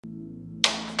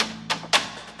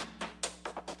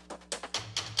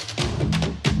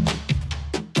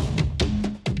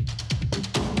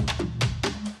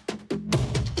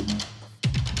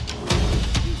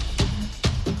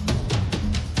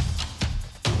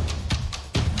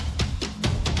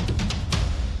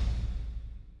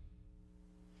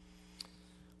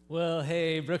Well,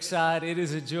 hey, Brookside, it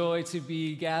is a joy to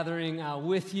be gathering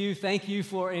with you. Thank you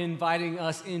for inviting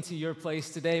us into your place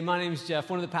today. My name is Jeff,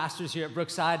 one of the pastors here at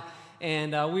Brookside,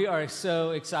 and we are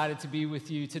so excited to be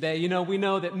with you today. You know, we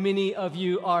know that many of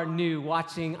you are new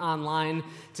watching online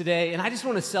today, and I just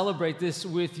want to celebrate this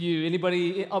with you.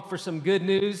 Anybody up for some good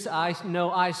news? I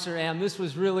know I sure am. This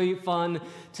was really fun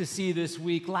to see this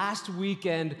week. Last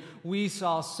weekend, we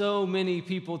saw so many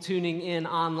people tuning in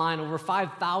online, over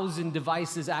 5,000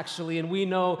 devices actually, and we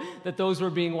know that those were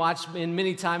being watched in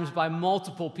many times by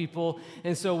multiple people,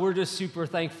 and so we're just super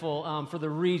thankful for the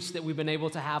reach that we've been able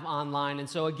to have online. And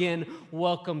so again,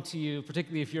 welcome to you,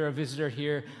 particularly if you're a visitor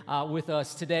here with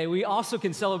us today. We also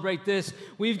can celebrate this.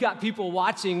 We've got people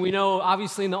watching, we know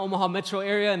obviously in the Omaha metro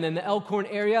area and then the Elkhorn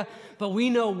area, but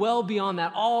we know well beyond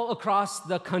that, all across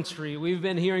the country. We've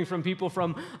been hearing from people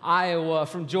from Iowa,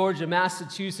 from Georgia,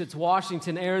 Massachusetts,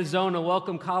 Washington, Arizona,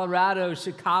 welcome Colorado,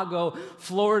 Chicago,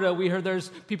 Florida. We heard there's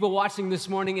people watching this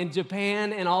morning in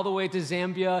Japan and all the way to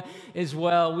Zambia as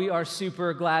well. We are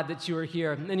super glad that you are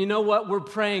here. And you know what? We're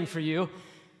praying for you.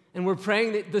 And we're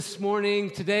praying that this morning,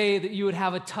 today, that you would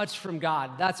have a touch from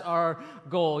God. That's our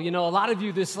goal. You know, a lot of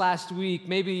you this last week,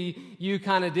 maybe you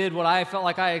kind of did what I felt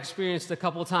like I experienced a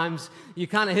couple times. You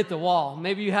kind of hit the wall.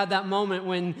 Maybe you had that moment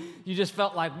when you just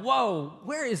felt like, whoa,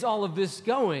 where is all of this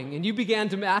going? And you began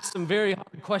to ask some very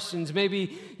hard questions.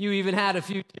 Maybe you even had a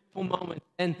few tearful moments.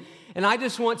 And I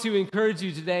just want to encourage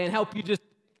you today and help you just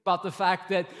think about the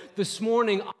fact that this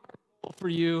morning, our goal for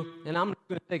you, and I'm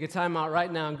going to take a time out right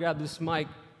now and grab this mic.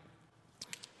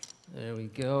 There we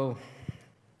go.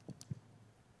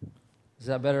 Is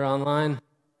that better online?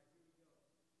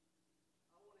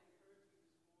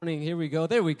 Here we go.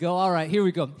 There we go. All right, here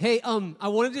we go. Hey, I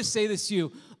wanted to say this to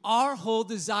you. Our whole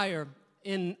desire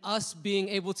in us being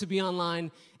able to be online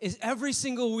is every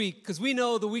single week, because we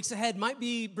know the weeks ahead might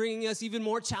be bringing us even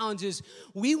more challenges.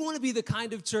 We want to be the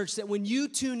kind of church that when you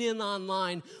tune in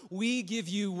online, we give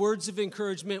you words of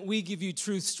encouragement, we give you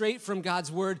truth straight from God's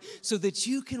word so that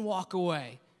you can walk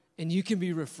away and you can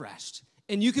be refreshed.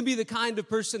 And you can be the kind of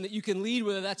person that you can lead,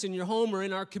 whether that's in your home or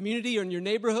in our community or in your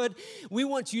neighborhood. We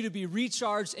want you to be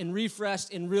recharged and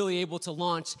refreshed and really able to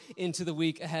launch into the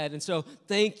week ahead. And so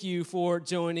thank you for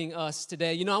joining us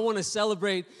today. You know, I want to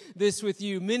celebrate this with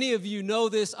you. Many of you know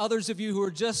this. Others of you who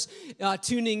are just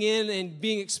tuning in and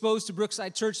being exposed to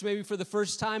Brookside Church maybe for the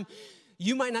first time,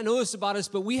 you might not know this about us,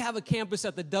 but we have a campus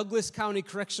at the Douglas County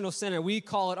Correctional Center. We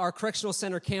call it our Correctional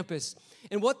Center campus.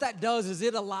 And what that does is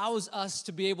it allows us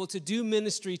to be able to do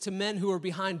ministry to men who are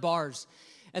behind bars.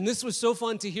 And this was so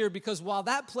fun to hear because while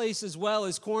that place as well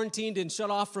is quarantined and shut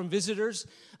off from visitors,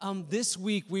 this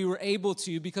week we were able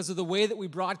to, because of the way that we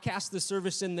broadcast the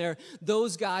service in there,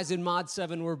 those guys in Mod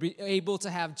 7 were able to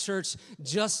have church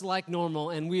just like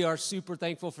normal, and we are super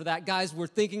thankful for that. Guys, we're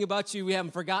thinking about you. We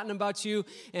haven't forgotten about you,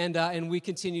 and we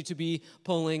continue to be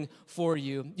pulling for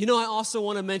you. You know, I also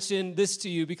want to mention this to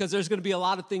you because there's going to be a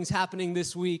lot of things happening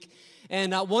this week.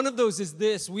 And one of those is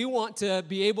this. We want to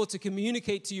be able to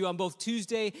communicate to you on both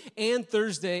Tuesday and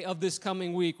Thursday of this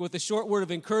coming week with a short word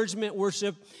of encouragement,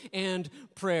 worship, and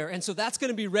prayer. And so that's going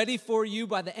to be ready for you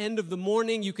by the end of the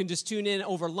morning. You can just tune in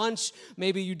over lunch.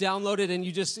 Maybe you download it and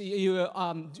you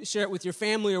share it with your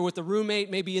family or with a roommate,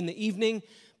 maybe in the evening.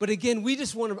 But again, we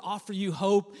just want to offer you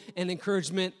hope and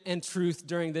encouragement and truth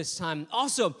during this time.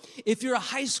 Also, if you're a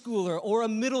high schooler or a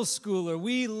middle schooler,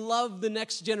 we love the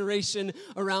next generation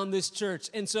around this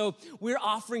church. And so we're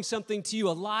offering something to you,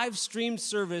 a live stream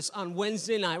service on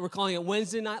Wednesday night. We're calling it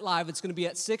Wednesday Night Live. It's going to be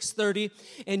at 6:30.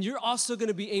 And you're also going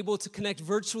to be able to connect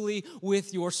virtually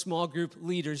with your small group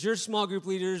leaders. Your small group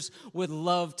leaders would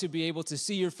love to be able to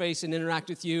see your face and interact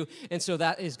with you. And so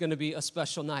that is going to be a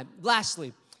special night.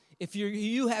 Lastly, if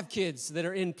you have kids that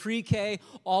are in pre-K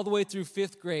all the way through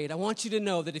 5th grade, I want you to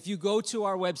know that if you go to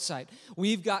our website,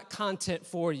 we've got content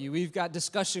for you. We've got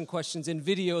discussion questions and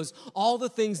videos, all the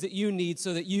things that you need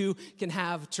so that you can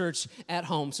have church at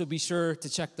home. So be sure to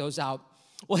check those out.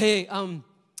 Well, hey,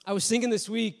 I was thinking this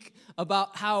week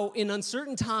about how in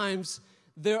uncertain times,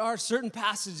 there are certain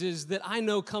passages that I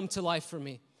know come to life for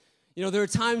me. You know, there are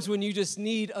times when you just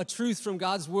need a truth from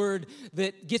God's word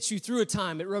that gets you through a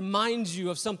time. It reminds you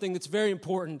of something that's very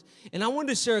important. And I wanted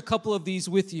to share a couple of these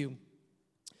with you.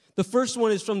 The first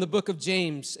one is from the book of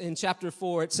James in chapter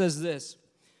 4. It says this,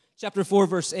 chapter 4,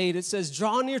 verse 8. It says,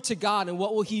 draw near to God, and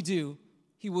what will he do?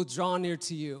 He will draw near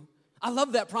to you. I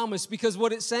love that promise because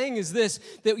what it's saying is this,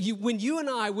 that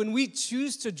when we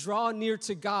choose to draw near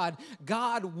to God,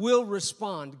 God will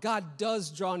respond. God does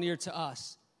draw near to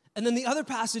us. And then the other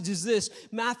passage is this,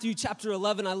 Matthew chapter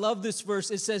 11. I love this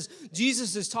verse. It says,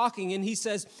 Jesus is talking and he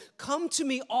says, come to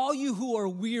me all you who are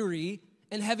weary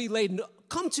and heavy laden.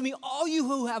 Come to me, all you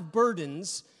who have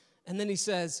burdens. And then he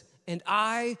says, and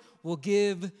I will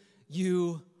give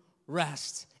you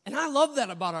rest. And I love that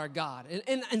about our God.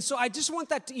 And so I just want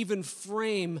that to even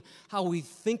frame how we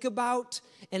think about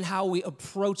and how we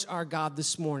approach our God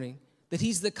this morning. That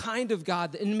he's the kind of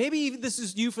God, and maybe this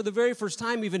is you for the very first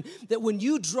time even, that when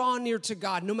you draw near to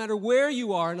God, no matter where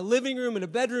you are, in a living room, in a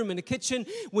bedroom, in a kitchen,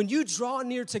 when you draw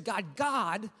near to God,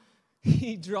 God,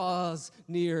 he draws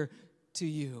near to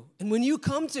you. And when you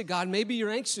come to God, maybe you're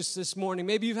anxious this morning,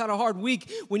 maybe you've had a hard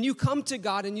week. When you come to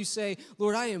God and you say,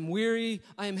 Lord, I am weary,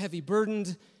 I am heavy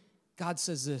burdened, God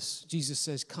says this, Jesus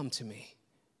says, come to me,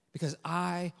 because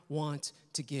I want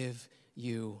to give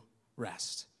you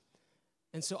rest.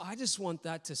 And so I just want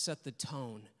that to set the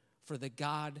tone for the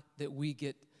God that we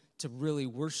get to really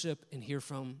worship and hear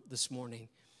from this morning.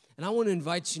 And I want to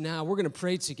invite you now, we're going to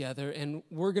pray together, and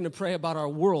we're going to pray about our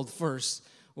world first.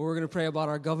 We're going to pray about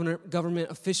our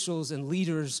government officials and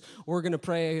leaders. We're going to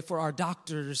pray for our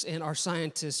doctors and our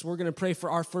scientists. We're going to pray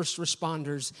for our first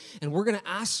responders. And we're going to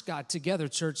ask God together,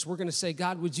 church, we're going to say,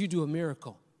 God, would you do a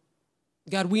miracle?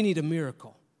 God, we need a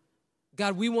miracle.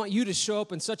 God, we want you to show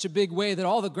up in such a big way that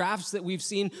all the graphs that we've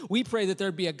seen, we pray that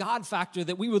there'd be a God factor,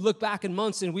 that we would look back in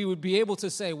months and we would be able to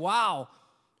say, wow,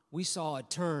 we saw a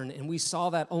turn, and we saw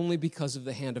that only because of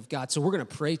the hand of God. So we're going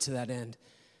to pray to that end.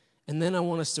 And then I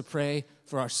want us to pray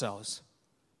for ourselves.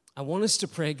 I want us to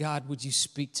pray, God, would you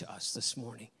speak to us this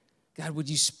morning? God, would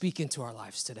you speak into our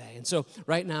lives today? And so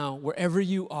right now, wherever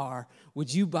you are,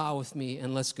 would you bow with me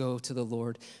and let's go to the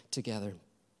Lord together.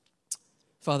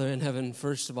 Father in heaven,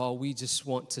 first of all, we just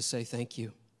want to say thank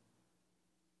you.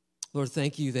 Lord,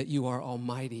 thank you that you are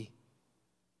almighty.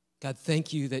 God,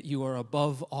 thank you that you are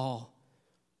above all.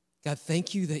 God,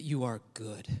 thank you that you are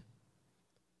good.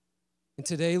 And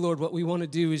today, Lord, what we want to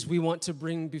do is we want to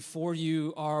bring before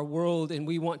you our world, and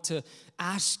we want to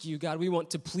ask you, God, we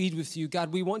want to plead with you.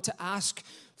 God, we want to ask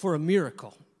for a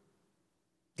miracle.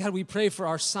 God, we pray for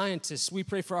our scientists. We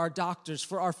pray for our doctors,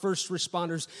 for our first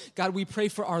responders. God, we pray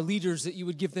for our leaders that you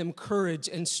would give them courage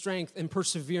and strength and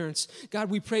perseverance.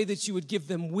 God, we pray that you would give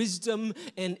them wisdom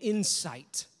and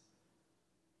insight.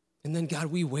 And then, God,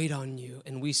 we wait on you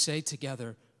and we say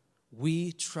together,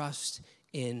 we trust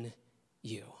in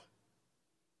you.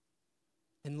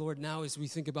 And Lord, now as we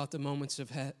think about the moments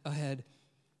ahead,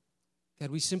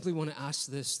 God, we simply want to ask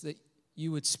this, that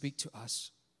you would speak to us.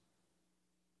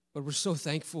 But we're so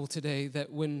thankful today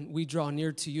that when we draw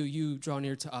near to you, you draw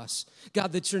near to us.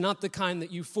 God, that you're not the kind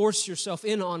that you force yourself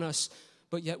in on us,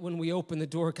 but yet when we open the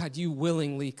door, God, you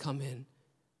willingly come in.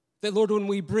 That, Lord, when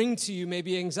we bring to you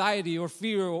maybe anxiety or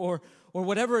fear or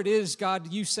whatever it is,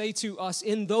 God, you say to us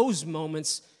in those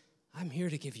moments, I'm here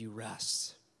to give you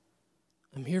rest.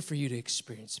 I'm here for you to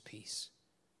experience peace.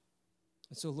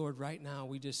 And so, Lord, right now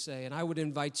we just say, and I would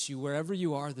invite you wherever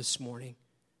you are this morning,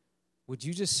 would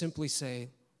you just simply say,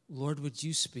 Lord, would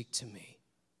you speak to me?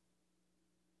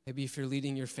 Maybe if you're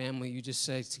leading your family, you just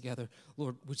say together,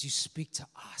 Lord, would you speak to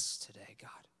us today, God?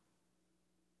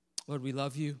 Lord, we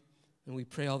love you, and we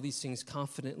pray all these things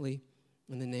confidently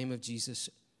in the name of Jesus.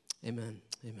 Amen.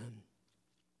 Amen.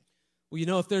 Well, you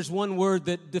know, if there's one word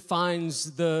that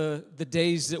defines the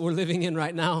days that we're living in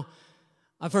right now,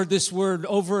 I've heard this word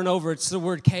over and over. It's the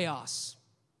word chaos.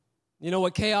 You know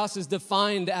what chaos is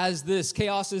defined as this?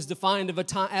 Chaos is defined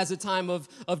as a time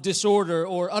of disorder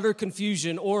or utter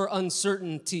confusion or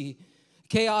uncertainty.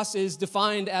 Chaos is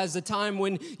defined as a time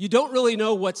when you don't really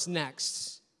know what's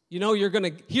next. You know you're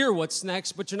going to hear what's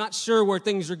next, but you're not sure where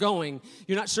things are going.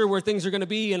 You're not sure where things are going to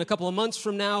be in a couple of months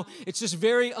from now. It's just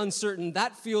very uncertain.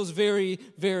 That feels very,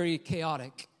 very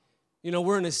chaotic. You know,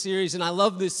 we're in a series, and I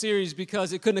love this series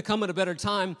because it couldn't have come at a better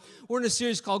time. We're in a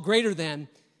series called Greater Than.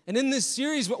 And in this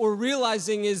series, what we're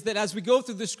realizing is that as we go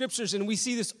through the scriptures, and we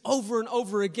see this over and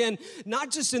over again,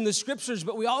 not just in the scriptures,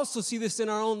 but we also see this in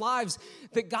our own lives,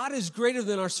 that God is greater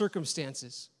than our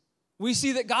circumstances. We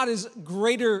see that God is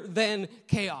greater than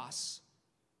chaos.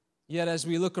 Yet as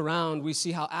we look around, we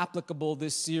see how applicable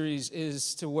this series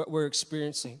is to what we're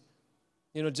experiencing.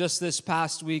 You know, just this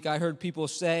past week, I heard people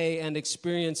say and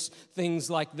experience things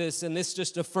like this, and this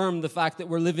just affirmed the fact that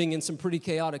we're living in some pretty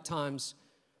chaotic times.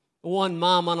 One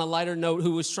mom, on a lighter note,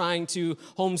 who was trying to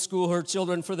homeschool her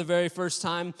children for the very first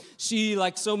time, she,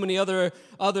 like so many others,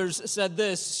 said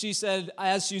this. She said,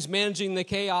 as she's managing the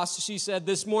chaos, she said,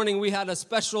 this morning we had a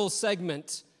special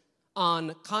segment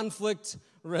on conflict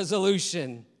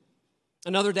resolution.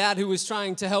 Another dad who was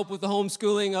trying to help with the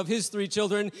homeschooling of his 3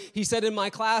 children, he said, in my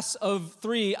class of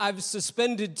 3, I've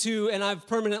suspended 2 and I've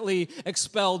permanently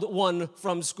expelled 1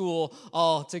 from school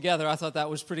altogether. I thought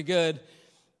that was pretty good.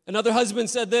 Another husband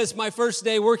said this, my first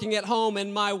day working at home,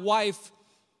 and my wife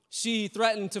She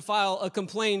threatened to file a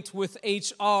complaint with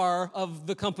HR of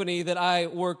the company that I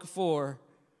work for.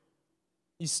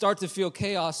 You start to feel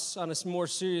chaos on a more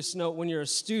serious note when you're a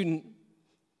student.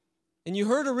 And you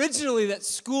heard originally that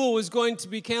school was going to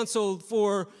be canceled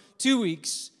for 2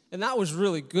 weeks, and that was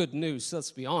really good news,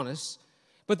 let's be honest.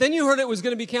 But then you heard it was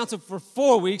going to be canceled for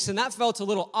 4 weeks, and that felt a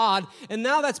little odd. And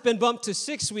now that's been bumped to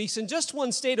 6 weeks, and just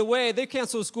one state away, they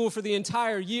canceled school for the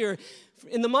entire year.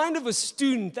 In the mind of a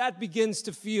student, that begins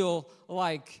to feel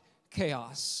like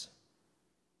chaos.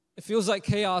 It feels like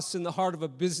chaos in the heart of a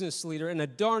business leader, and a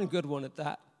darn good one at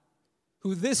that,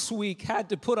 who this week had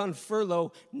to put on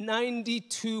furlough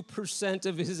 92%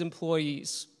 of his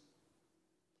employees.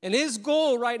 And his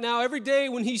goal right now, every day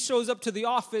when he shows up to the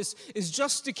office, is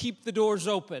just to keep the doors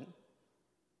open.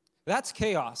 That's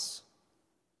chaos.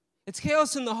 It's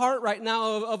chaos in the heart right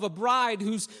now of a bride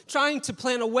who's trying to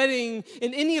plan a wedding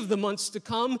in any of the months to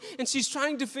come, and she's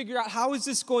trying to figure out how is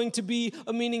this going to be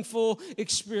a meaningful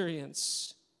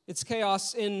experience. It's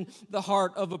chaos in the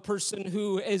heart of a person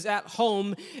who is at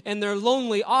home and they're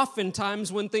lonely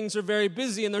oftentimes when things are very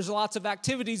busy and there's lots of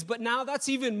activities, but now that's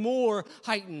even more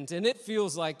heightened and it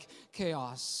feels like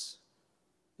chaos.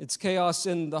 It's chaos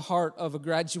in the heart of a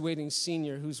graduating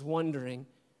senior who's wondering,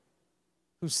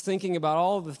 who's thinking about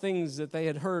all the things that they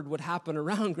had heard would happen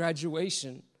around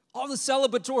graduation, all the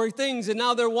celebratory things, and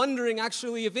now they're wondering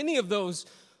actually if any of those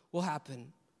will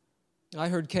happen. I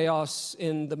heard chaos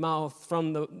in the mouth,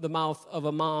 from the mouth of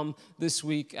a mom this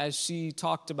week as she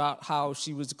talked about how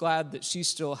she was glad that she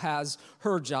still has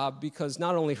her job because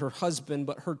not only her husband,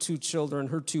 but her 2 children,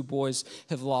 her 2 boys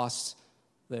have lost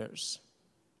theirs.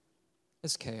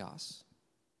 It's chaos.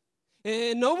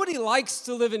 And nobody likes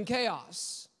to live in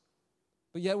chaos.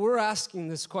 But yet we're asking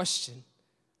this question,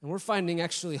 and we're finding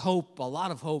actually hope, a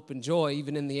lot of hope and joy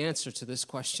even in the answer to this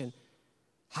question.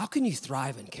 How can you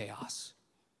thrive in chaos?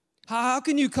 How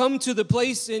can you come to the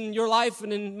place in your life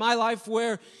and in my life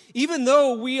where even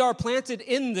though we are planted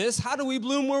in this, how do we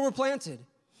bloom where we're planted?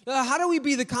 How do we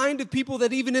be the kind of people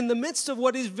that even in the midst of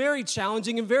what is very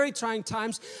challenging and very trying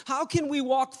times, how can we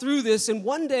walk through this and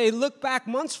one day look back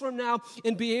months from now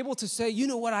and be able to say, you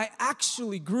know what, I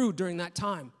actually grew during that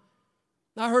time.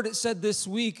 I heard it said this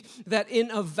week that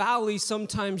in a valley,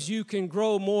 sometimes you can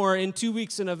grow more in 2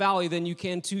 weeks in a valley than you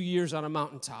can 2 years on a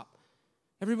mountaintop.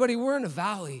 Everybody, we're in a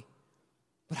valley.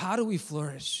 But how do we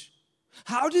flourish?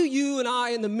 How do you and I,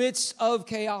 in the midst of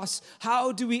chaos,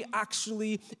 how do we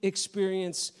actually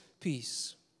experience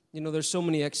peace? You know, there's so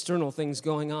many external things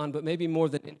going on, but maybe more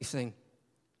than anything,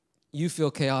 you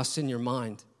feel chaos in your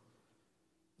mind.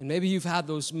 And maybe you've had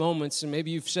those moments, and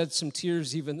maybe you've shed some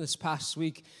tears even this past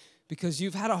week because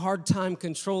you've had a hard time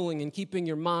controlling and keeping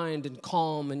your mind and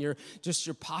calm and your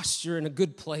posture in a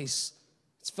good place.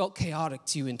 It's felt chaotic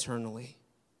to you internally.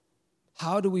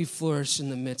 How do we flourish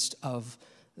in the midst of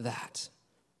that?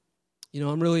 You know,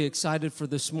 I'm really excited for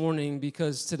this morning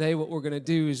because today what we're going to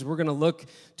do is we're going to look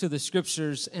to the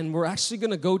scriptures and we're actually going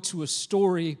to go to a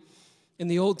story in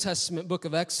the Old Testament book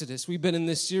of Exodus. We've been in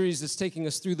this series that's taking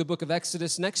us through the book of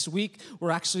Exodus. Next week,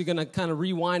 we're actually going to kind of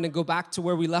rewind and go back to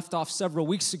where we left off several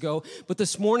weeks ago. But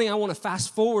this morning, I want to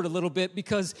fast forward a little bit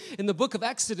because in the book of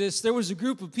Exodus, there was a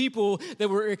group of people that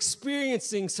were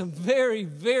experiencing some very,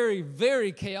 very,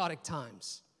 very chaotic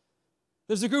times.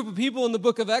 There's a group of people in the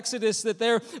book of Exodus that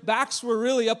their backs were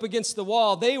really up against the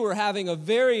wall. They were having a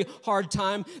very hard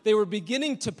time. They were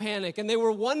beginning to panic, and they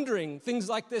were wondering things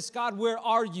like this: God, where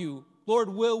are you? Lord,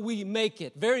 will we make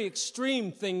it? Very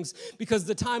extreme things because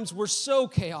the times were so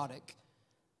chaotic.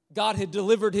 God had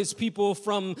delivered his people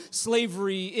from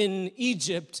slavery in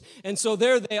Egypt, and so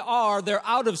there they are. They're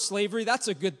out of slavery. That's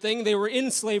a good thing. They were in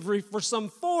slavery for some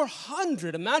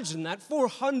 400, imagine that,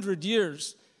 400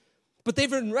 years. But they've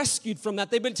been rescued from that.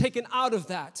 They've been taken out of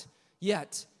that.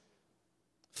 Yet,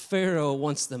 Pharaoh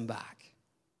wants them back.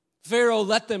 Pharaoh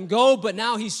let them go, but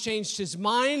now he's changed his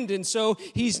mind, and so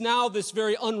he's now this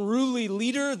very unruly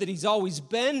leader that he's always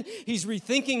been. He's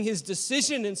rethinking his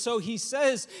decision, and so he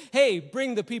says, hey,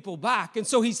 bring the people back. And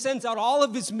so he sends out all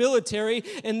of his military,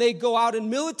 and they go out in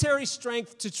military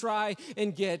strength to try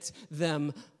and get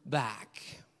them back.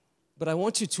 But I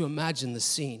want you to imagine the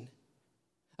scene.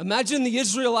 Imagine the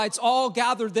Israelites all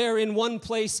gathered there in one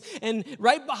place, and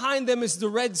right behind them is the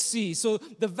Red Sea. So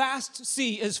the vast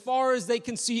sea, as far as they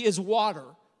can see, is water.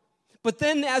 But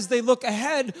then as they look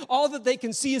ahead, all that they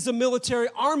can see is a military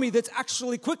army that's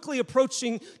actually quickly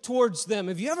approaching towards them.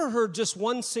 Have you ever heard just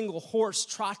one single horse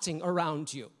trotting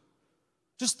around you?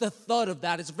 Just the thud of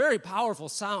that. It's a very powerful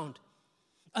sound.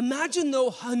 Imagine though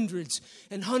hundreds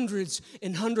and hundreds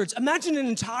and hundreds. Imagine an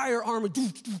entire army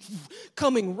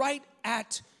coming right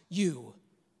at you.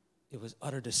 it was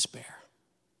utter despair.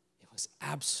 It was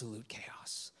absolute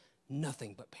chaos,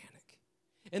 nothing but panic.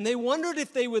 And they wondered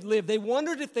if they would live. They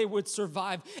wondered if they would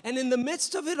survive. And in the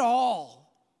midst of it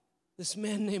all, this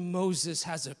man named Moses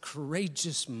has a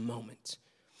courageous moment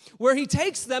where he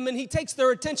takes them and he takes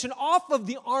their attention off of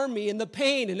the army and the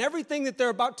pain and everything that they're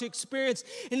about to experience.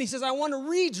 And he says, I want to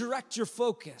redirect your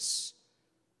focus.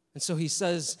 And so he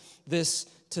says this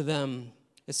to them.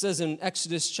 It says in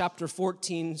Exodus chapter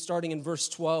 14, starting in verse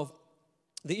 12,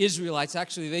 the Israelites,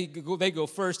 actually, they go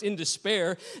first in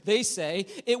despair. They say,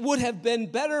 it would have been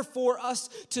better for us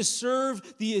to serve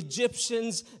the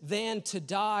Egyptians than to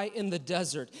die in the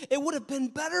desert. It would have been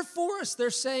better for us,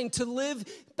 they're saying, to live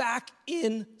back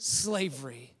in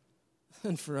slavery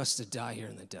than for us to die here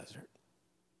in the desert.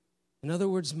 In other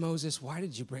words, Moses, why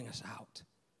did you bring us out?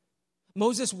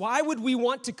 Moses, why would we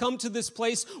want to come to this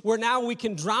place where now we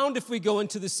can drown if we go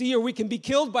into the sea, or we can be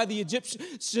killed by the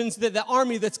Egyptians, the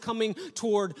army that's coming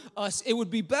toward us? It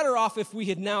would be better off if we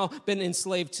had now been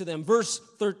enslaved to them. Verse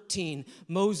 13,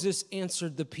 Moses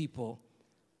answered the people,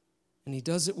 and he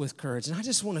does it with courage. And I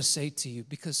just want to say to you,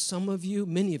 because some of you,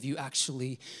 many of you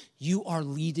actually, you are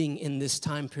leading in this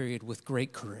time period with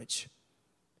great courage.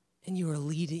 And you are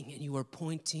leading and you are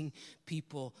pointing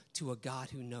people to a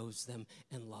God who knows them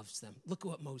and loves them. Look at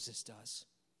what Moses does.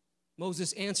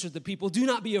 Moses answered the people, do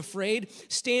not be afraid.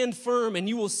 Stand firm and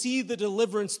you will see the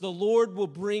deliverance the Lord will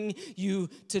bring you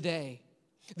today.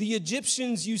 The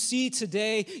Egyptians you see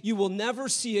today, you will never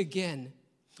see again.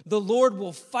 The Lord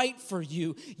will fight for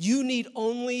you. You need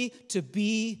only to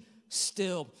be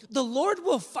still. The Lord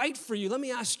will fight for you. Let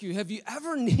me ask you, have you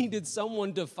ever needed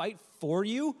someone to fight for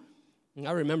you?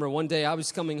 I remember one day I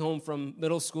was coming home from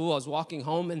middle school. I was walking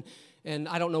home, and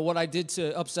I don't know what I did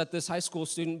to upset this high school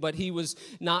student, but he was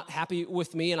not happy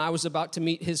with me, and I was about to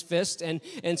meet his fist. And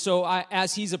so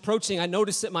as he's approaching, I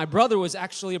noticed that my brother was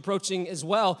actually approaching as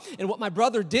well. And what my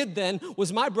brother did then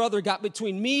was my brother got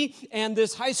between me and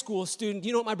this high school student.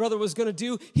 You know what my brother was going to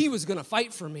do? He was going to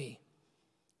fight for me.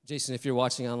 Jason, if you're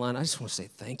watching online, I just want to say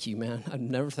thank you, man. I've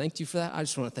never thanked you for that. I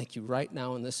just want to thank you right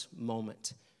now in this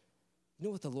moment. You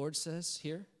know what the Lord says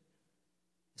here?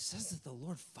 It says that the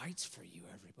Lord fights for you,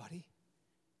 everybody.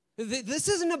 This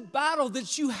isn't a battle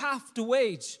that you have to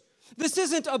wage. This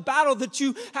isn't a battle that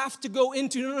you have to go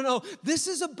into. No. This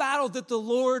is a battle that the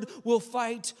Lord will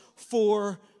fight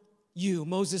for you.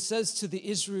 Moses says to the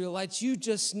Israelites, you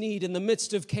just need, in the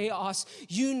midst of chaos,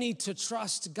 you need to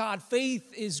trust God.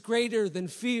 Faith is greater than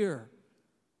fear.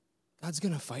 God's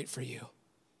going to fight for you.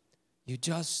 You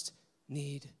just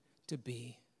need to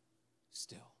be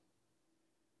still.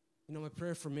 You know, my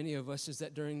prayer for many of us is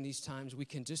that during these times we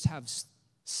can just have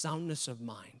soundness of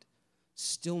mind,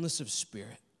 stillness of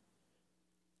spirit.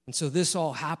 And so this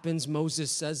all happens.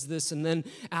 Moses says this, and then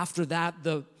after that,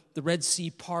 the Red Sea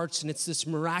parts, and it's this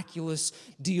miraculous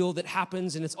deal that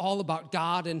happens, and it's all about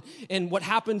God. And what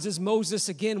happens is Moses,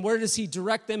 again, where does he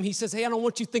direct them? He says, hey, I don't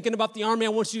want you thinking about the army. I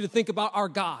want you to think about our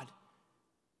God.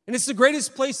 And it's the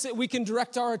greatest place that we can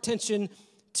direct our attention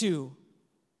to.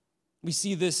 We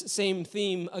see this same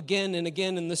theme again and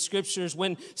again in the scriptures.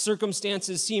 When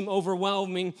circumstances seem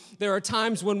overwhelming, there are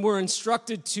times when we're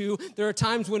instructed to, there are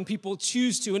times when people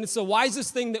choose to, and it's the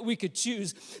wisest thing that we could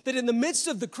choose, that in the midst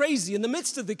of the crazy, in the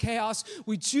midst of the chaos,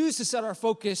 we choose to set our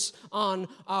focus on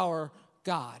our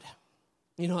God.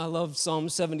 You know, I love Psalm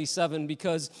 77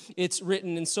 because it's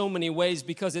written in so many ways,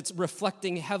 because it's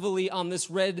reflecting heavily on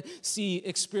this Red Sea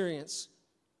experience.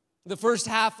 The first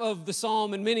half of the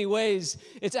psalm, in many ways,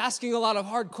 it's asking a lot of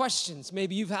hard questions.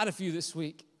 Maybe you've had a few this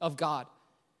week of God.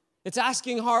 It's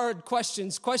asking hard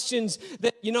questions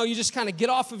that, you know, you just kind of get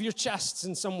off of your chests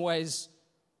in some ways.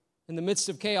 In the midst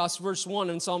of chaos, verse 1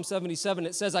 in Psalm 77,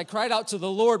 it says, I cried out to the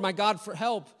Lord, my God, for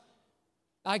help.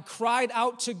 I cried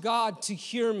out to God to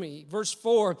hear me. Verse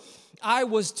 4, I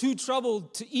was too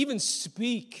troubled to even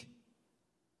speak.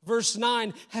 Verse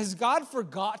 9, has God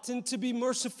forgotten to be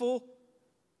merciful?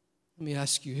 Let me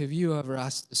ask you, have you ever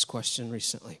asked this question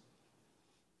recently?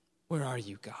 Where are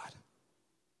you, God?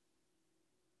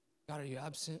 God, are you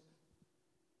absent?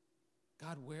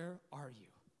 God, where are you?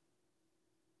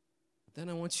 Then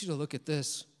I want you to look at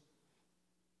this.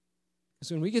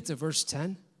 Because when we get to verse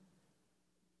 10,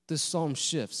 this psalm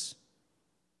shifts.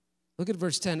 Look at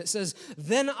verse 10. It says,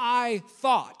 then I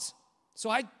thought. So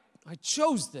I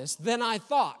chose this. Then I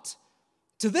thought.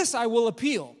 To this I will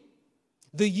appeal.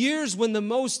 The years when the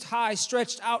Most High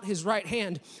stretched out his right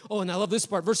hand. Oh, and I love this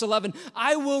part. Verse 11,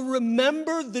 I will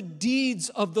remember the deeds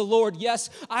of the Lord. Yes,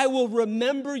 I will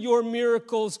remember your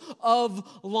miracles of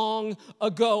long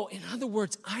ago. In other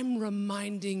words, I'm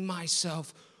reminding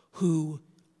myself who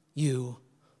you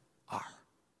are.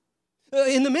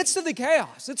 In the midst of the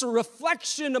chaos, it's a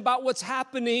reflection about what's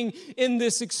happening in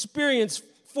this experience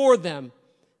for them.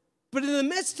 But in the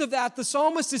midst of that, the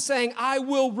psalmist is saying, I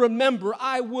will remember,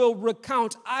 I will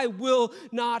recount, I will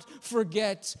not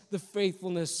forget the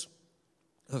faithfulness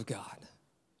of God.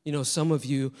 You know, some of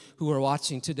you who are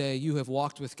watching today, you have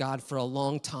walked with God for a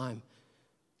long time,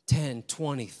 10,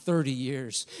 20, 30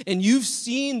 years, and you've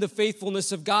seen the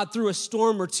faithfulness of God through a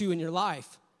storm or two in your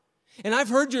life. And I've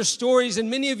heard your stories, and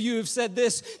many of you have said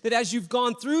this, that as you've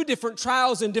gone through different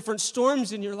trials and different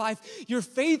storms in your life, your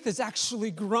faith has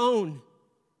actually grown.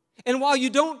 And while you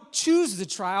don't choose the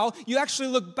trial, you actually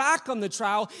look back on the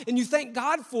trial and you thank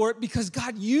God for it because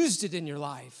God used it in your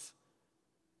life.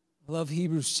 I love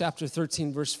Hebrews chapter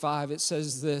 13, verse 5. It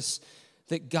says this,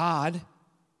 that God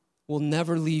will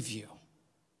never leave you.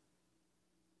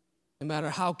 No matter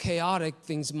how chaotic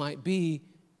things might be,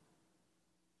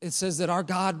 it says that our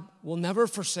God will never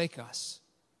forsake us.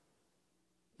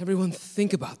 Everyone,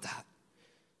 think about that.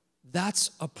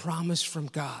 That's a promise from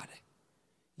God.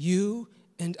 You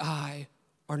and I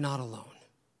are not alone.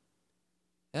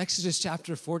 Exodus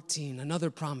chapter 14,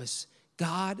 another promise.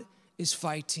 God is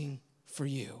fighting for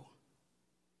you.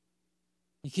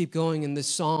 You keep going in this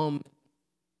psalm.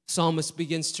 Psalmist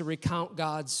begins to recount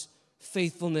God's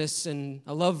faithfulness, and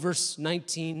I love verse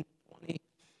 19, 20.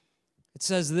 It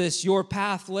says this, your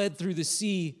path led through the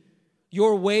sea,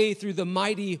 your way through the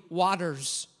mighty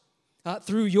waters,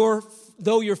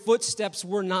 though your footsteps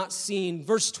were not seen.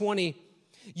 Verse 20,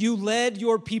 you led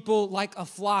your people like a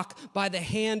flock by the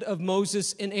hand of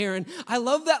Moses and Aaron. I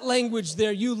love that language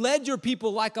there. You led your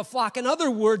people like a flock. In other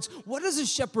words, what does a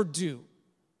shepherd do?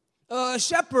 A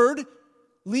shepherd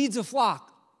leads a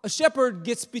flock. A shepherd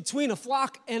gets between a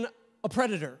flock and a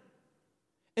predator.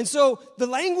 And so the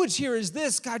language here is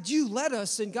this, God, you led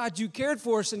us, and God, you cared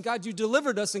for us, and God, you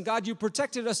delivered us, and God, you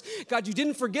protected us. God, you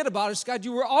didn't forget about us. God,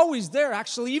 you were always there,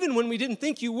 actually, even when we didn't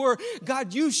think you were.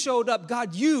 God, you showed up.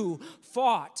 God, you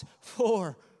fought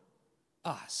for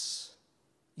us.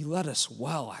 You led us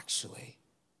well, actually.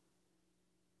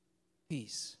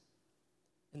 Peace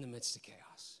in the midst of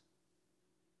chaos.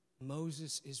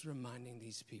 Moses is reminding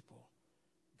these people,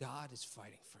 God is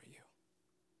fighting for you.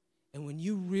 And when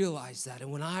you realize that,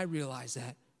 and when I realize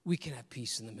that, we can have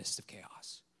peace in the midst of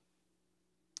chaos.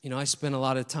 You know, I spent a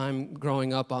lot of time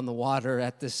growing up on the water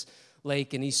at this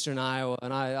lake in eastern Iowa,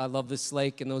 and I love this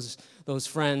lake and those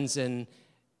friends, and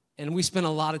we spent a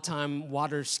lot of time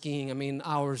water skiing. I mean,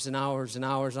 hours and hours and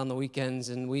hours on the weekends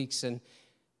and weeks. And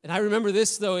I remember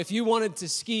this, though, if you wanted to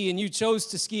ski and you chose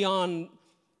to ski on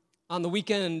the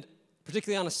weekend,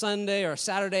 particularly on a Sunday or a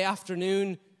Saturday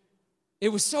afternoon,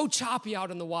 it was so choppy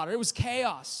out in the water. It was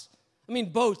chaos. I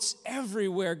mean, boats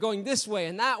everywhere going this way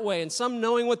and that way, and some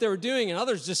knowing what they were doing and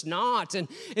others just not. And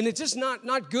it's just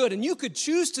not good. And you could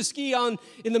choose to ski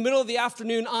in the middle of the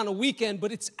afternoon on a weekend,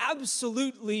 but it's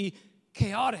absolutely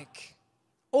chaotic.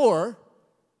 Or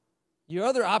your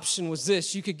other option was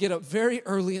this. You could get up very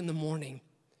early in the morning.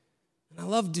 And I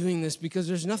love doing this because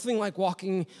there's nothing like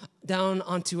walking down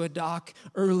onto a dock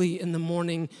early in the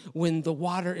morning when the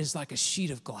water is like a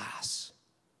sheet of glass.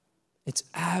 It's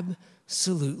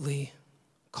absolutely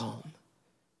calm.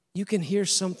 You can hear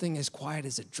something as quiet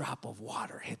as a drop of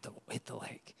water hit the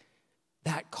lake.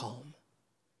 That calm.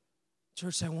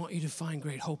 Church, I want you to find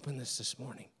great hope in this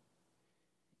morning.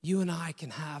 You and I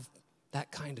can have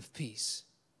that kind of peace,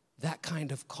 that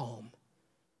kind of calm.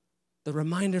 The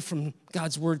reminder from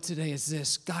God's word today is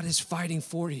this: God is fighting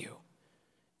for you.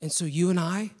 And so you and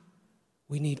I,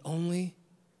 we need only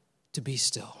to be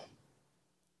still.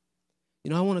 You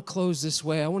know, I want to close this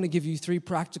way. I want to give you 3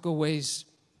 practical ways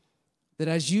that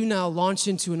as you now launch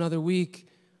into another week,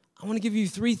 I want to give you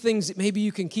 3 things that maybe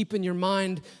you can keep in your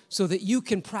mind so that you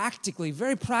can practically,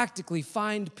 very practically,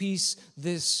 find peace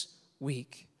this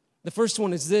week. The first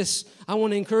one is this. I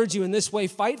want to encourage you in this way.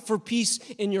 Fight for peace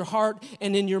in your heart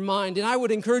and in your mind. And I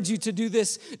would encourage you to do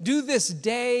this. Do this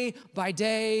day by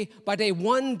day by day,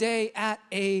 one day at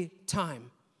a time.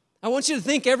 I want you to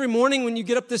think every morning when you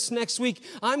get up this next week,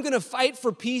 I'm going to fight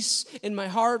for peace in my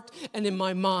heart and in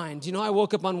my mind. You know, I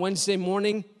woke up on Wednesday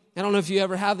morning. I don't know if you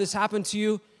ever have this happen to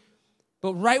you.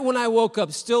 But right when I woke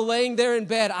up, still laying there in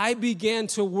bed, I began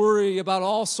to worry about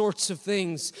all sorts of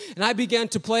things. And I began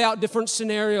to play out different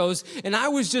scenarios. And I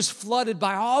was just flooded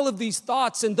by all of these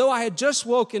thoughts. And though I had just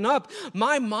woken up,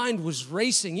 my mind was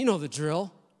racing. You know the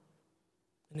drill.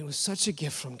 And it was such a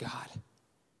gift from God.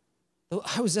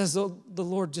 I was as though the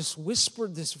Lord just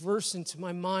whispered this verse into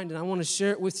my mind, and I want to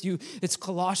share it with you. It's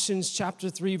Colossians chapter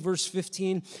 3, verse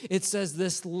 15. It says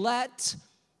this: let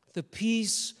the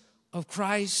peace of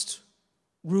Christ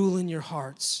rule in your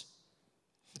hearts.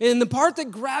 And the part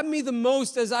that grabbed me the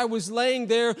most as I was laying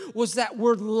there was that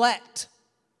word let.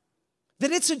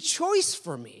 That it's a choice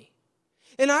for me.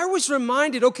 And I was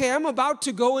reminded, okay, I'm about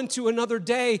to go into another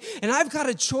day, and I've got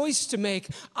a choice to make.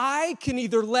 I can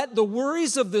either let the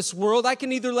worries of this world, I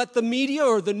can either let the media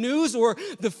or the news or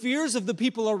the fears of the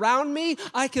people around me,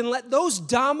 I can let those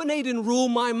dominate and rule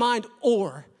my mind,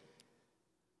 or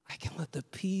I can let the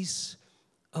peace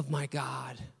of my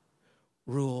God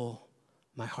rule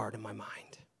my heart and my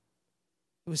mind.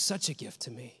 It was such a gift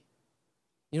to me.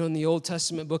 You know, in the Old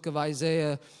Testament book of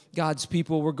Isaiah, God's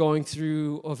people were going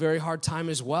through a very hard time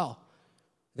as well.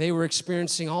 They were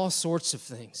experiencing all sorts of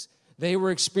things. They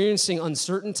were experiencing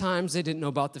uncertain times. They didn't know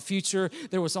about the future.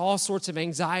 There was all sorts of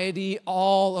anxiety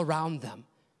all around them.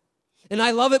 And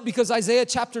I love it because Isaiah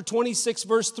chapter 26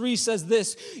 verse 3 says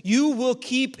this, you will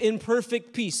keep in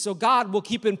perfect peace. So God will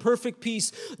keep in perfect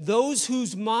peace those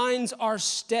whose minds are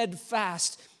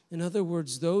steadfast. In other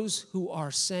words, those who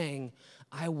are saying,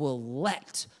 I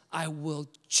will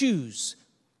choose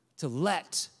to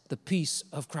let the peace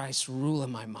of Christ rule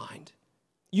in my mind.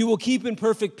 You will keep in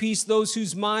perfect peace those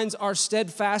whose minds are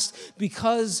steadfast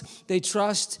because they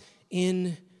trust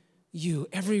in you.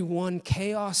 Everyone,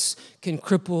 chaos can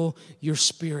cripple your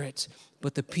spirit,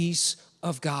 but the peace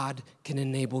of God can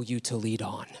enable you to lead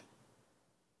on.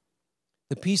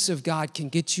 The peace of God can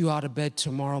get you out of bed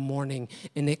tomorrow morning,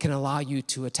 and it can allow you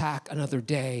to attack another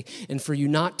day, and for you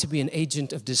not to be an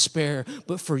agent of despair,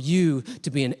 but for you to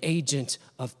be an agent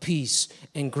of peace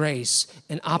and grace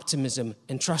and optimism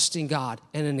and trusting God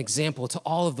and an example to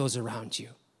all of those around you.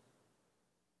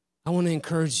 I want to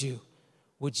encourage you,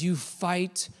 would you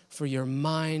fight for your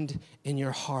mind and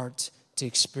your heart to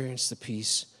experience the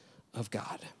peace of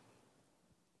God?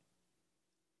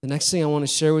 The next thing I want to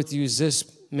share with you is this.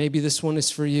 Maybe this one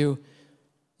is for you.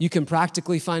 You can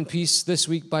practically find peace this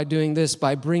week by doing this,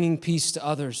 by bringing peace to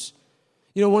others.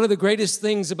 You know, one of the greatest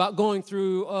things about going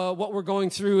through what we're going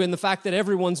through and the fact that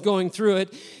everyone's going through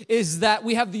it is that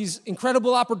we have these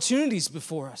incredible opportunities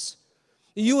before us.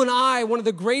 You and I, one of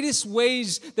the greatest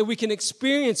ways that we can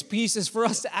experience peace is for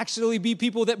us to actually be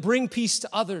people that bring peace to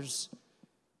others.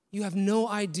 You have no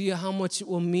idea how much it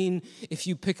will mean if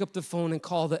you pick up the phone and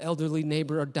call the elderly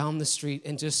neighbor down the street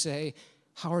and just say,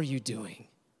 how are you doing?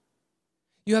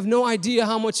 You have no idea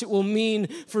how much it will mean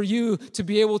for you to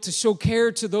be able to show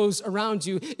care to those around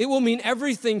you. It will mean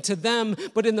everything to them,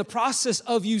 but in the process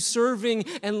of you serving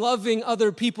and loving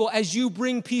other people, as you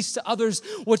bring peace to others,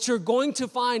 what you're going to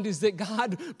find is that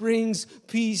God brings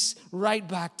peace right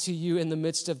back to you in the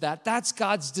midst of that. That's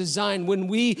God's design. When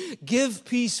we give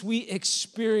peace, we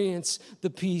experience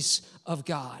the peace of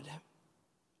God.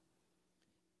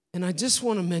 And I just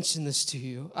want to mention this to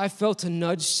you. I felt a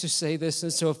nudge to say this,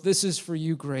 and so if this is for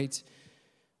you, great.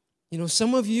 You know,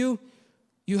 some of you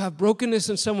have brokenness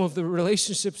in some of the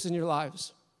relationships in your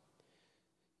lives.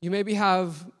 You maybe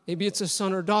it's a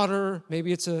son or daughter,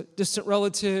 maybe it's a distant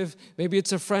relative, maybe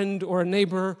it's a friend or a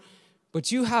neighbor, but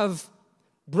you have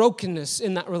brokenness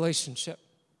in that relationship.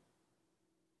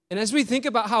 And as we think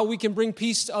about how we can bring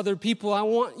peace to other people, I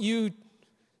want you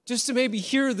just to maybe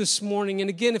hear this morning, and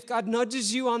again, if God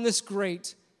nudges you on this,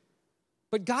 great.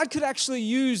 But God could actually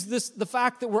use the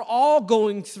fact that we're all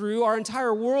going through, our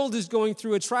entire world is going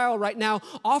through a trial right now.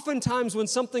 Oftentimes when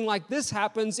something like this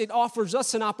happens, it offers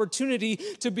us an opportunity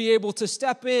to be able to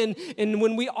step in, and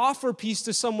when we offer peace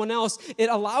to someone else,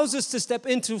 it allows us to step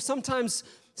into sometimes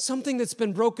something that's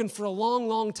been broken for a long,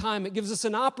 long time. It gives us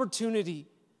an opportunity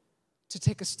to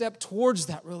take a step towards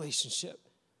that relationship.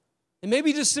 And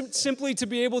maybe just simply to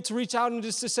be able to reach out and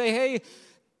just to say, hey, I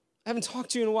haven't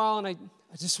talked to you in a while, and I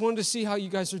just wanted to see how you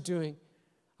guys are doing.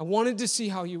 I wanted to see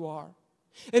how you are.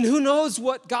 And who knows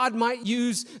what God might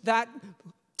use that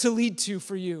to lead to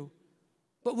for you.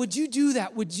 But would you do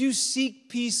that? Would you seek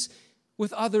peace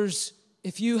with others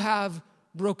if you have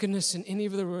brokenness in any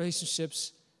of the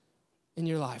relationships in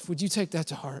your life? Would you take that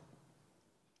to heart?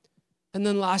 And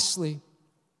then lastly,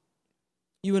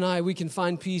 you and I, we can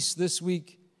find peace this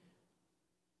week.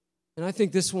 And I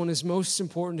think this one is most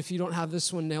important if you don't have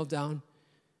this one nailed down.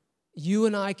 You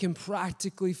and I can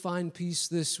practically find peace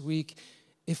this week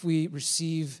if we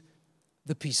receive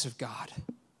the peace of God.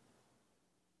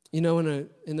 You know,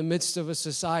 in the midst of a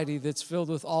society that's filled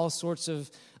with all sorts of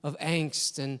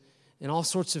angst and all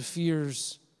sorts of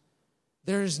fears,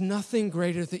 there is nothing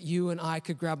greater that you and I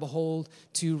could grab a hold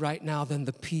to right now than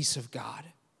the peace of God.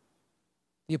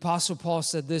 The Apostle Paul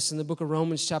said this in the book of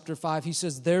Romans chapter 5. He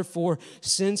says, therefore,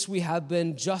 since we have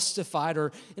been justified,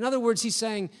 or in other words, he's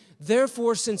saying,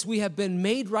 therefore, since we have been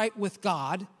made right with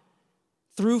God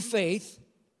through faith,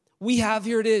 we have,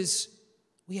 here it is,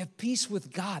 we have peace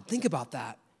with God. Think about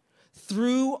that.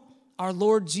 through our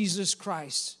Lord Jesus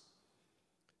Christ,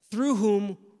 through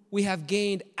whom we have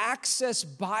gained access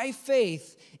by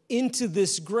faith into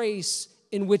this grace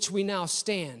in which we now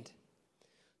stand.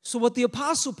 So what the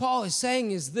Apostle Paul is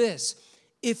saying is this: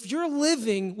 if you're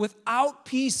living without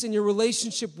peace in your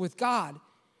relationship with God,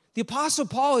 the Apostle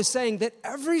Paul is saying that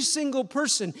every single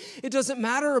person, it doesn't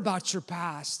matter about your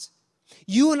past.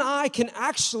 You and I can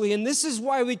actually, and this is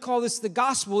why we call this the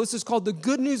gospel, this is called the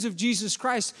good news of Jesus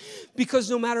Christ, because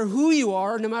no matter who you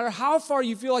are, no matter how far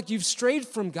you feel like you've strayed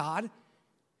from God,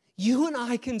 you and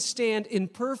I can stand in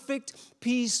perfect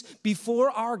peace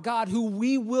before our God, who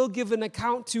we will give an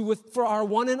account to for our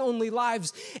one and only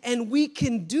lives. And we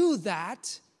can do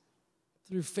that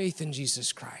through faith in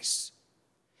Jesus Christ.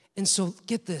 And so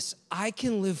get this, I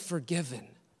can live forgiven.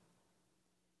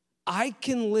 I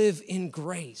can live in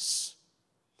grace.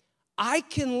 I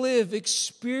can live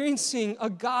experiencing a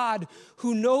God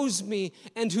who knows me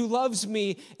and who loves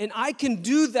me. And I can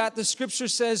do that, the scripture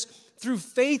says, through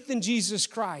faith in Jesus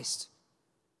Christ.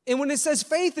 And when it says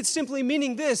faith, it's simply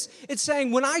meaning this. It's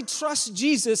saying when I trust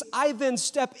Jesus, I then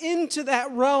step into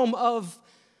that realm of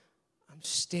I'm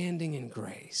standing in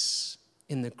grace,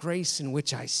 in the grace in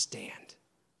which I stand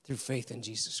through faith in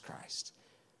Jesus Christ.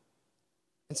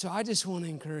 And so I just want to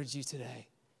encourage you today.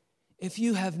 If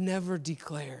you have never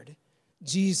declared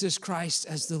Jesus Christ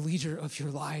as the leader of your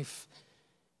life,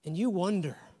 and you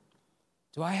wonder,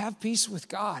 do I have peace with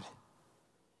God?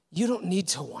 You don't need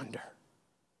to wonder.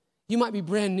 You might be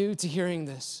brand new to hearing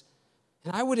this.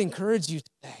 And I would encourage you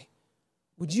today,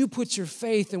 would you put your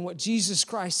faith in what Jesus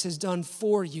Christ has done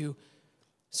for you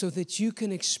so that you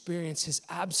can experience his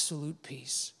absolute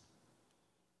peace?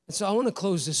 And so I want to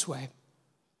close this way.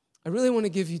 I really want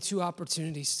to give you two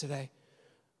opportunities today.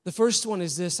 The first one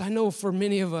is this. I know for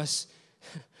many of us,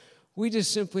 we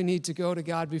just simply need to go to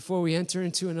God before we enter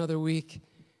into another week.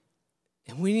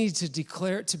 And we need to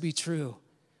declare it to be true.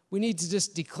 We need to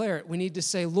just declare it. We need to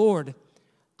say, Lord,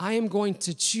 I am going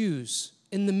to choose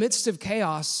in the midst of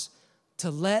chaos to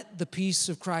let the peace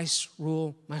of Christ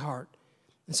rule my heart.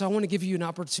 And so I want to give you an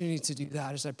opportunity to do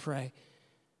that as I pray.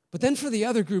 But then for the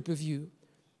other group of you,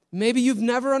 maybe you've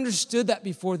never understood that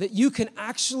before, that you can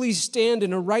actually stand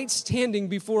in a right standing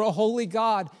before a holy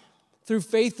God through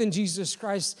faith in Jesus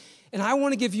Christ. And I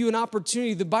want to give you an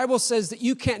opportunity. The Bible says that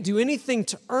you can't do anything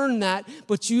to earn that,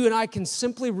 but you and I can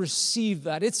simply receive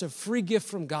that. It's a free gift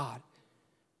from God.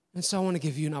 And so I want to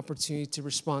give you an opportunity to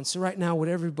respond. So right now,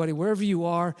 wherever you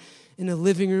are, in a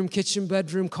living room, kitchen,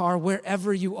 bedroom, car,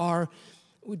 wherever you are,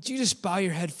 would you just bow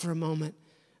your head for a moment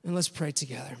and let's pray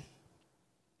together.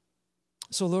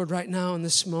 So Lord, right now in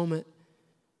this moment,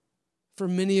 for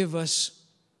many of us,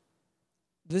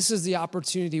 this is the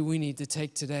opportunity we need to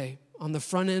take today. On the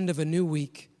front end of a new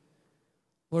week,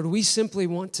 Lord, we simply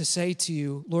want to say to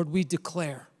you, Lord, we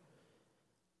declare,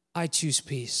 I choose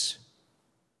peace.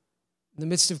 In the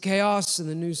midst of chaos and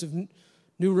the news of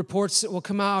new reports that will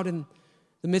come out, in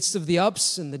the midst of the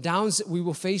ups and the downs that we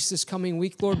will face this coming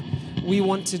week, Lord, we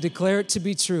want to declare it to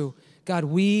be true. God,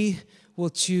 we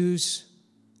will choose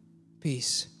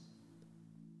peace.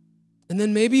 And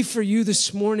then maybe for you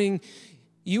this morning,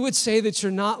 you would say that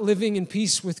you're not living in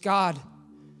peace with God.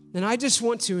 And I just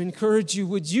want to encourage you,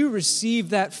 would you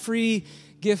receive that free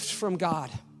gift from God?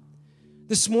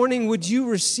 This morning, would you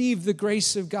receive the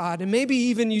grace of God? And maybe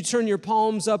even you turn your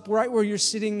palms up right where you're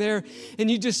sitting there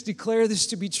and you just declare this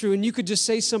to be true. And you could just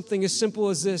say something as simple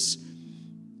as this: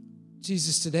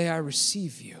 Jesus, today I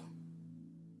receive you.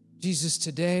 Jesus,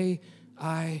 today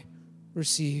I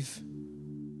receive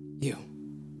you.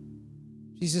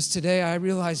 Jesus, today I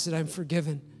realize that I'm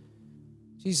forgiven.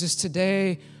 Jesus,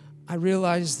 today I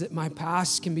realize that my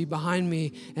past can be behind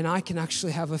me and I can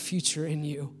actually have a future in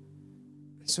you.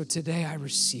 And so today I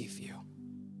receive you.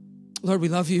 Lord, we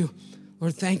love you.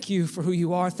 Lord, thank you for who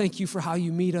you are. Thank you for how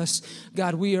you meet us.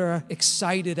 God, we are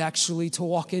excited actually to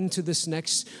walk into this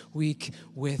next week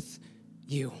with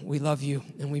you. We love you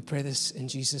and we pray this in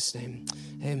Jesus' name.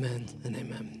 Amen and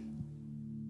amen.